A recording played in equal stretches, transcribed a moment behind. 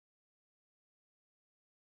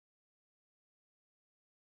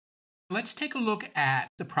Let's take a look at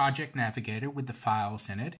the project navigator with the files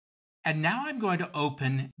in it. And now I'm going to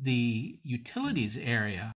open the utilities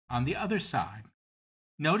area on the other side.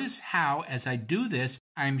 Notice how, as I do this,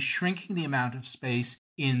 I'm shrinking the amount of space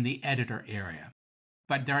in the editor area.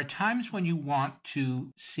 But there are times when you want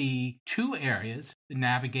to see two areas, the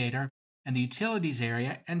navigator and the utilities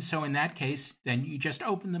area, and so in that case, then you just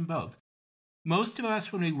open them both. Most of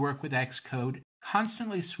us, when we work with Xcode,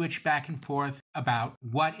 constantly switch back and forth about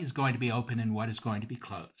what is going to be open and what is going to be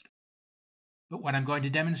closed. But what I'm going to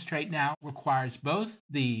demonstrate now requires both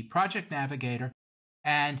the project navigator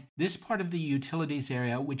and this part of the utilities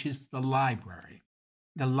area, which is the library.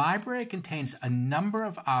 The library contains a number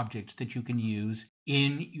of objects that you can use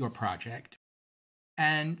in your project.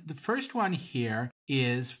 And the first one here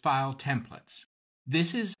is file templates.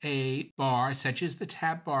 This is a bar, such as the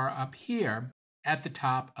tab bar up here at the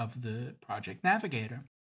top of the project navigator,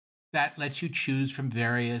 that lets you choose from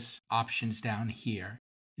various options down here.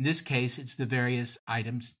 In this case, it's the various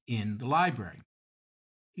items in the library.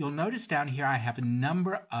 You'll notice down here I have a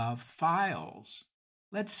number of files.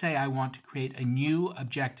 Let's say I want to create a new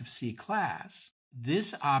Objective-C class.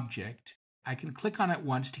 This object, I can click on it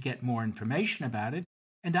once to get more information about it,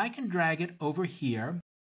 and I can drag it over here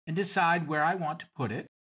and decide where I want to put it.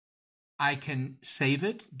 I can save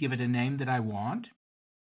it, give it a name that I want.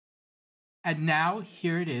 And now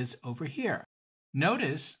here it is over here.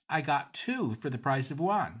 Notice I got 2 for the price of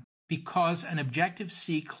 1 because an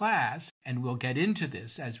Objective-C class, and we'll get into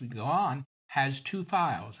this as we go on, has 2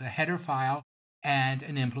 files, a header file and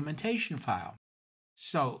an implementation file.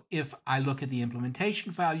 So if I look at the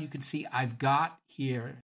implementation file, you can see I've got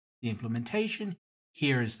here the implementation.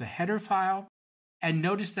 Here is the header file. And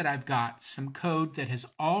notice that I've got some code that has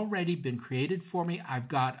already been created for me. I've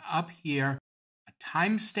got up here a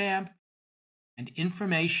timestamp and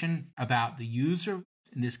information about the user.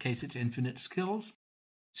 In this case, it's Infinite Skills.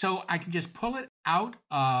 So I can just pull it out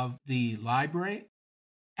of the library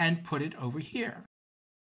and put it over here.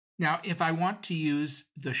 Now, if I want to use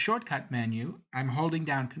the shortcut menu, I'm holding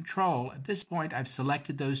down Control. At this point, I've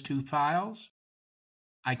selected those 2 files.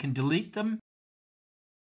 I can delete them.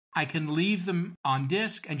 I can leave them on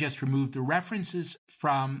disk and just remove the references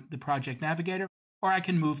from the project navigator, or I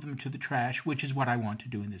can move them to the trash, which is what I want to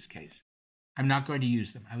do in this case. I'm not going to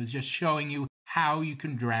use them. I was just showing you how you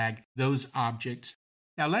can drag those objects.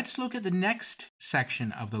 Now let's look at the next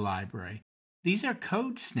section of the library. These are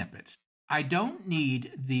code snippets. I don't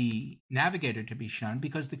need the navigator to be shown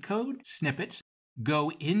because the code snippets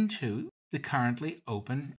go into the currently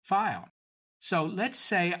open file. So let's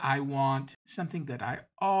say I want something that I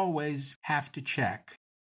always have to check.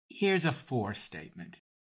 Here's a for statement.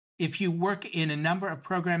 If you work in a number of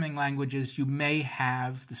programming languages, you may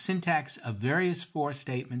have the syntax of various for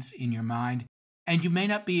statements in your mind, and you may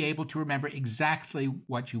not be able to remember exactly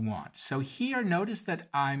what you want. So here, notice that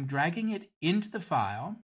I'm dragging it into the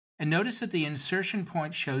file, and notice that the insertion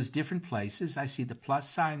point shows different places. I see the plus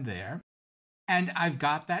sign there, and I've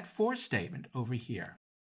got that for statement over here.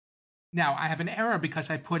 Now, I have an error because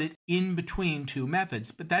I put it in between 2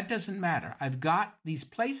 methods, but that doesn't matter. I've got these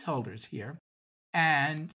placeholders here,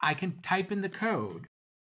 and I can type in the code.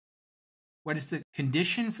 What is the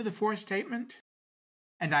condition for the for statement?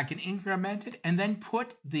 And I can increment it and then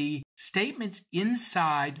put the statements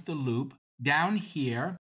inside the loop down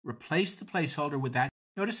here, replace the placeholder with that.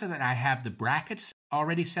 Notice that I have the brackets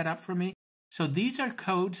already set up for me. So these are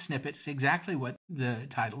code snippets, exactly what the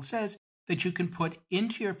title says, that you can put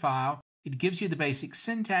into your file. It gives you the basic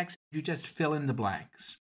syntax. You just fill in the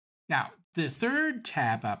blanks. Now, the third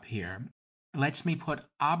tab up here lets me put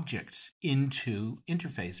objects into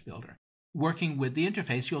Interface Builder. Working with the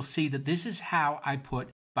interface, you'll see that this is how I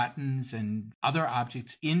put buttons and other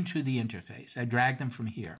objects into the interface. I drag them from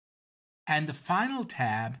here. And the final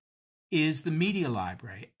tab is the media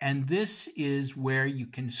library. And this is where you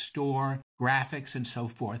can store graphics and so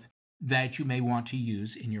forth that you may want to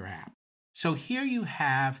use in your app. So here you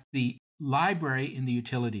have the library in the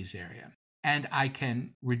utilities area. And I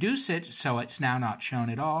can reduce it so it's now not shown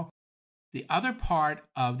at all. The other part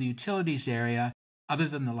of the utilities area, other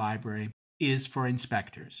than the library, is for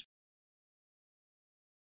inspectors.